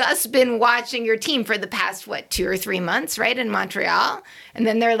have just been watching your team for the past, 2 or 3 months, right, in Montreal, and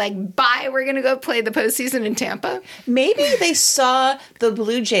then they're like, bye, we're going to go play the postseason in Tampa. Maybe they saw the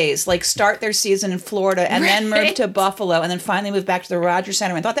Blue Jays, like, start their season in Florida and then move to Buffalo and then finally move back to the Rogers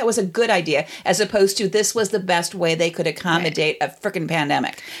Center and thought that was a good idea as opposed to this was the best way they could accommodate a freaking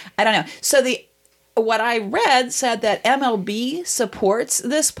pandemic. I don't know. So what I read said that MLB supports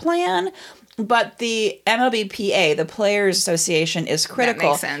this plan, but the MLBPA, the Players Association, is critical. That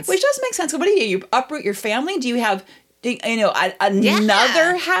makes sense. Which does make sense. What do you do? You uproot your family? Do you have,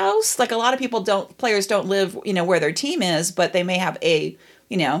 another house? Like a lot of players don't live, where their team is, but they may have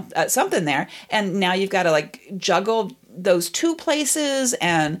something there. And now you've got to like juggle those two places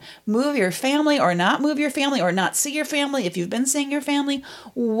and move your family or not move your family or not see your family if you've been seeing your family.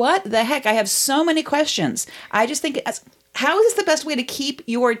 What the heck? I have so many questions. I just think, how is this the best way to keep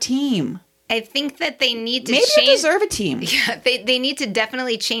your team? I think that they need to Maybe change. you deserve a team. Yeah, they need to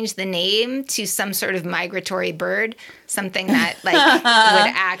definitely change the name to some sort of migratory bird, something that would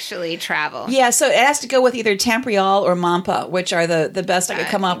actually travel. Yeah, so it has to go with either Tampriol or Mampa, which are the best I could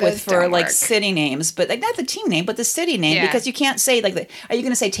come up with for like city names, but like not the team name, but the city name, because you can't say like are you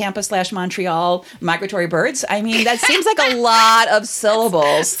going to say Tampa/Montreal migratory birds? I mean, that seems like a lot of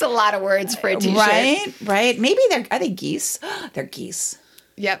syllables. It's a lot of words for a t-shirt. Right. Maybe are they geese? They're geese.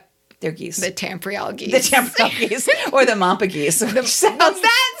 Yep. They're geese. The Tampriol geese. The Tampriol geese. Or the Mampa geese. That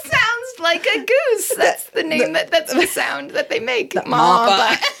sounds like a goose. That's the name. That's the sound that they make. The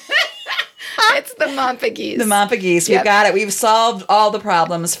Mampa. It's the Mampa geese. The Mampa geese. We've got it. We've solved all the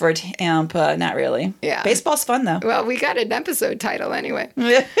problems for Tampa. Not really. Yeah. Baseball's fun, though. Well, we got an episode title anyway.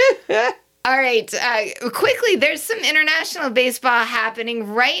 All right, quickly, there's some international baseball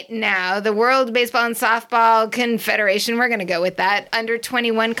happening right now. The World Baseball and Softball Confederation, we're going to go with that, under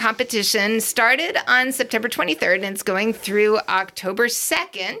 21 competition started on September 23rd, and it's going through October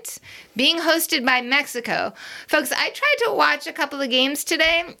 2nd, being hosted by Mexico. Folks, I tried to watch a couple of games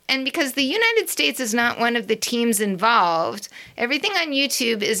today, and because the United States is not one of the teams involved, everything on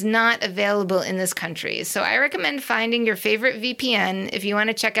YouTube is not available in this country. So I recommend finding your favorite VPN if you want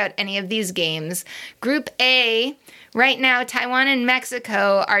to check out any of these games. Group A Right now, Taiwan and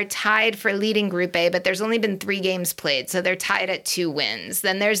Mexico are tied for leading Group A, but there's only been 3 games played, so they're tied at 2 wins.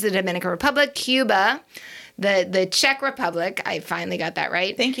 Then there's the Dominican Republic, Cuba, the Czech Republic, I finally got that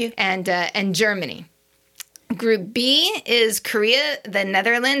right. Thank you. And Germany. Group B is Korea, the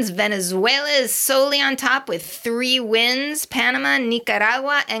Netherlands. Venezuela is solely on top with 3 wins, Panama,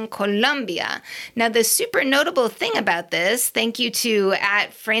 Nicaragua, and Colombia. Now, the super notable thing about this, thank you to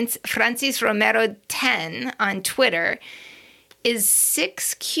Francis Romero 10 on Twitter, is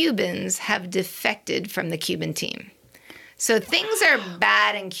 6 Cubans have defected from the Cuban team. So things are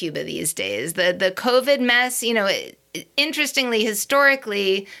bad in Cuba these days. The COVID mess, interestingly,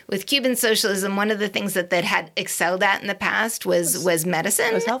 historically, with Cuban socialism, one of the things that had excelled at in the past was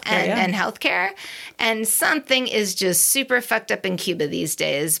medicine and healthcare. And something is just super fucked up in Cuba these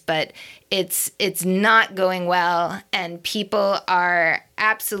days, but it's not going well, and people are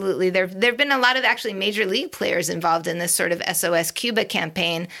absolutely there've been a lot of actually major league players involved in this sort of SOS Cuba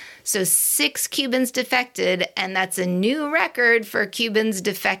campaign. So 6 Cubans defected, and that's a new record for Cubans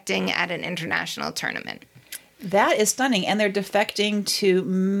defecting at an international tournament. That is stunning. And they're defecting to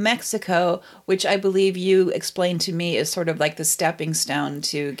Mexico, which I believe you explained to me is sort of like the stepping stone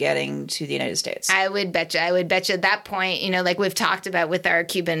to getting to the United States. I would bet you at that point, like we've talked about with our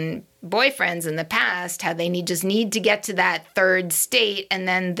Cuban boyfriends in the past, how they just need to get to that 3rd state, and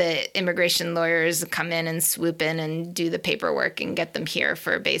then the immigration lawyers come in and swoop in and do the paperwork and get them here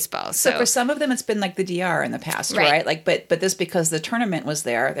for baseball. So for some of them, it's been like the DR in the past, right? Like, but this, because the tournament was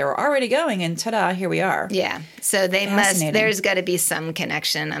there, they were already going, and ta-da, here we are. Yeah. So there's got to be some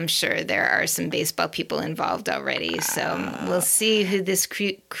connection. I'm sure there are some baseball people involved already. So we'll see who this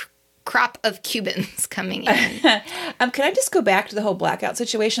crop of Cubans coming in. Can I just go back to the whole blackout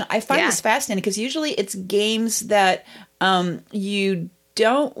situation? I find this fascinating because usually it's games that you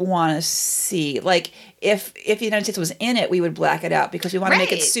don't want to see. Like if the United States was in it, we would black it out because we want to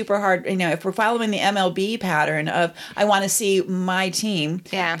make it super hard. If we're following the MLB pattern of I want to see my team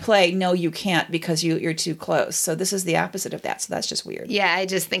play, no, you can't because you're too close. So this is the opposite of that. So that's just weird. Yeah, I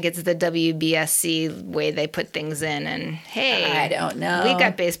just think it's the WBSC way they put things in. And hey, I don't know. We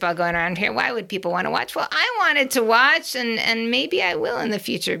got baseball going around here. Why would people want to watch? Well, I wanted to watch, and maybe I will in the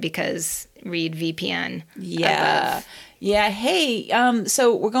future because read VPN. Yeah. Above. Yeah. Hey,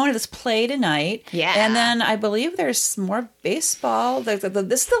 so we're going to this play tonight. Yeah. And then I believe there's more baseball. This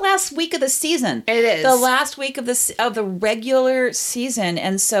is the last week of the season. It is. The last week of the regular season.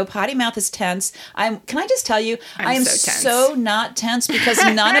 And so Potty Mouth is tense. Can I just tell you, I am so not tense because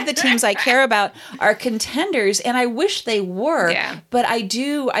none of the teams I care about are contenders, and I wish they were. Yeah. But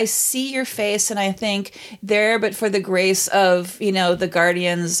I see your face and I think but for the grace of, the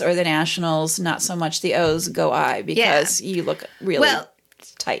Guardians or the Nationals, not so much the O's, go I, because you look really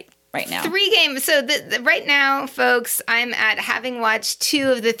tight right now. 3 games. So right now, folks, I'm at having watched 2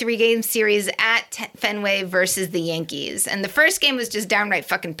 of the 3-game series at Fenway versus the Yankees. And the first game was just downright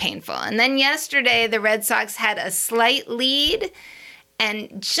fucking painful. And then yesterday, the Red Sox had a slight lead. And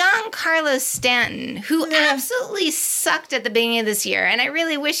Giancarlo Stanton, who absolutely sucked at the beginning of this year, and I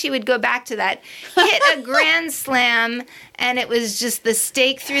really wish he would go back to that, hit a grand slam, and it was just the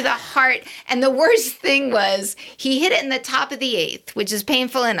stake through the heart. And the worst thing was he hit it in the top of the 8th, which is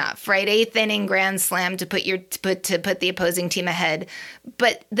painful enough, right? 8th inning grand slam to put the opposing team ahead.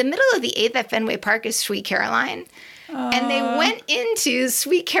 But the middle of the 8th at Fenway Park is Sweet Caroline. And they went into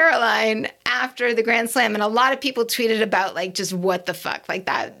Sweet Caroline after the Grand Slam, and a lot of people tweeted about just what the fuck,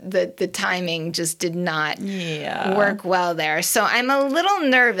 that the timing just did not work well there. So I'm a little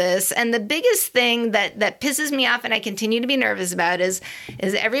nervous, and the biggest thing that pisses me off and I continue to be nervous about is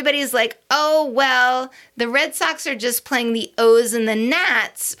everybody's like, oh well, the Red Sox are just playing the O's and the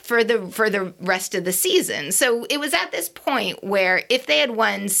Nats for the rest of the season. So it was at this point where if they had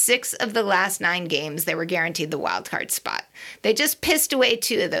won 6 of the last 9 games, they were guaranteed the wild card spot. They just pissed away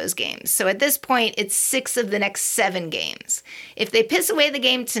 2 of those games. So at this point, it's 6 of the next 7 games. If they piss away the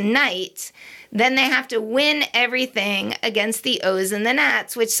game tonight, then they have to win everything against the O's and the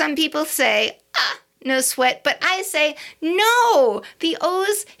Nats, which some people say, no sweat. But I say, no, the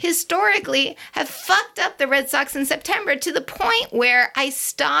O's historically have fucked up the Red Sox in September to the point where I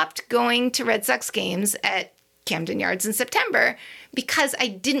stopped going to Red Sox games at Camden Yards in September because I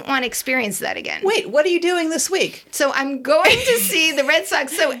didn't want to experience that again. Wait, what are you doing this week? So I'm going to see the Red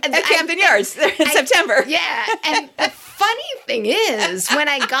Sox. So At Camden Yards in September. Yeah. And the funny thing is, when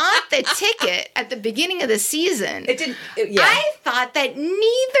I got the ticket at the beginning of the season, I thought that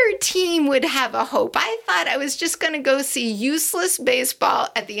neither team would have a hope. I thought I was just going to go see useless baseball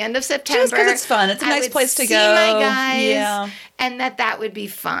at the end of September. Just because it's fun. It's a nice place to go. See my guys, and that would be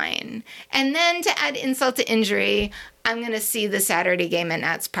fine. And then to add insult to injury, I'm going to see the Saturday game at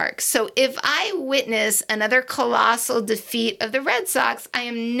Nats Park. So if I witness another colossal defeat of the Red Sox, I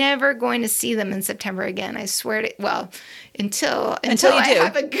am never going to see them in September again. I swear to, well, until I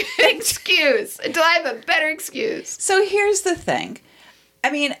have a good excuse, until I have a better excuse. So here's the thing.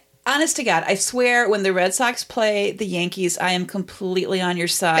 I mean, honest to God, I swear when the Red Sox play the Yankees, I am completely on your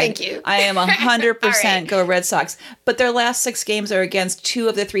side. Thank you. I am 100% right. Go Red Sox. But their last 6 games are against 2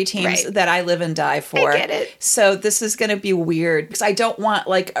 of the 3 teams that I live and die for. I get it. So this is going to be weird because I don't want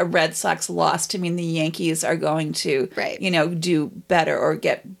like a Red Sox loss to mean the Yankees are going to, do better or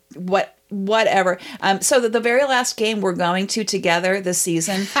get whatever. So the very last game we're going to together this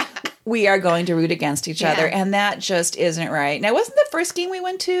season, we are going to root against each other, and that just isn't right. Now, wasn't the first game we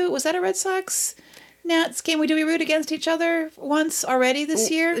went to, was that a Red Sox Nats game? Do we root against each other once already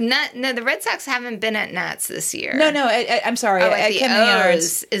this year? No, the Red Sox haven't been at Nats this year. No, I'm sorry. At the Camden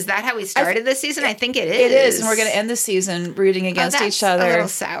Yards. Is that how we started this season? I think it is. It is, and we're going to end the season rooting against each other. A little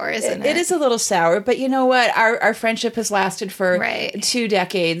sour, isn't it? It is a little sour, but you know what? Our friendship has lasted for 2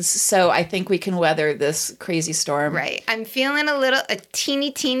 decades, so I think we can weather this crazy storm. Right. I'm feeling a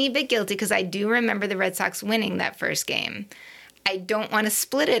teeny bit guilty because I do remember the Red Sox winning that first game. I don't want to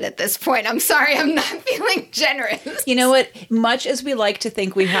split it at this point. I'm sorry, I'm not feeling generous. You know what? Much as we like to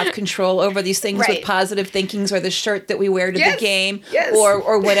think we have control over these things with positive thinkings or the shirt that we wear to the game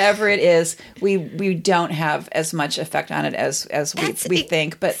or whatever it is, we don't have as much effect on it as we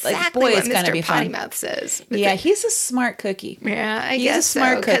think. But like, boy, it's going to be fun. Potty Mouth says. Yeah, he's a smart cookie. Yeah, I guess he's a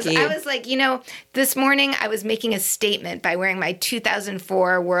smart cookie. I was like, this morning I was making a statement by wearing my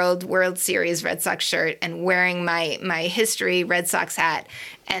 2004 World Series Red Sox shirt and wearing my history Red Sox hat,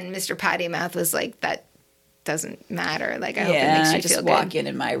 and Mr. Potty Mouth was like, that doesn't matter. Like, I hope it makes you I just feel walk good.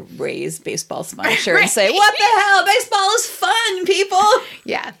 in my Rays baseball smile shirt and say, what the hell? Baseball is fun, people.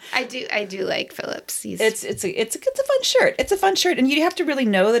 Yeah, I do like Phillips. It's a fun shirt. It's a fun shirt, and you have to really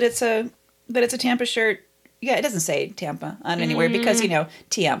know that it's a Tampa shirt. Yeah, it doesn't say Tampa on anywhere because,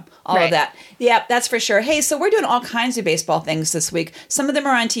 TM, all of that. Yeah, that's for sure. Hey, so we're doing all kinds of baseball things this week. Some of them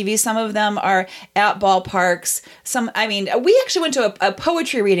are on TV. Some of them are at ballparks. We actually went to a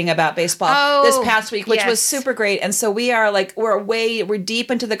poetry reading about baseball this past week, which was super great. And so we're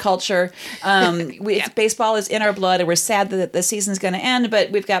deep into the culture. Baseball is in our blood, and we're sad that the season's going to end, but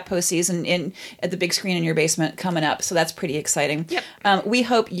we've got postseason at the big screen in your basement coming up. So that's pretty exciting. Yep. We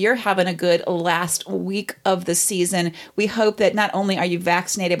hope you're having a good last week of the season. We hope that not only are you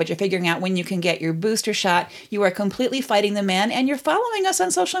vaccinated, but you're figuring out when you can get your booster shot. You are completely fighting the man, and you're following us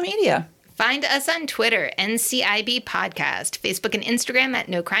on social media. Find us on Twitter, NCIB Podcast, Facebook and Instagram at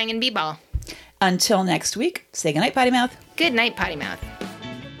No Crying in B-Ball. Until next week, say goodnight, Potty Mouth. Good night, Potty Mouth.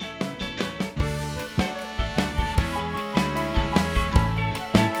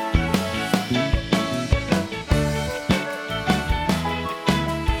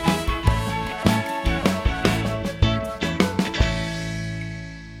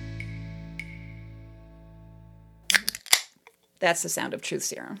 That's the sound of truth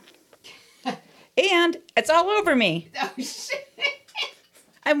serum. And it's all over me. Oh, shit.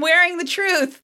 I'm wearing the truth.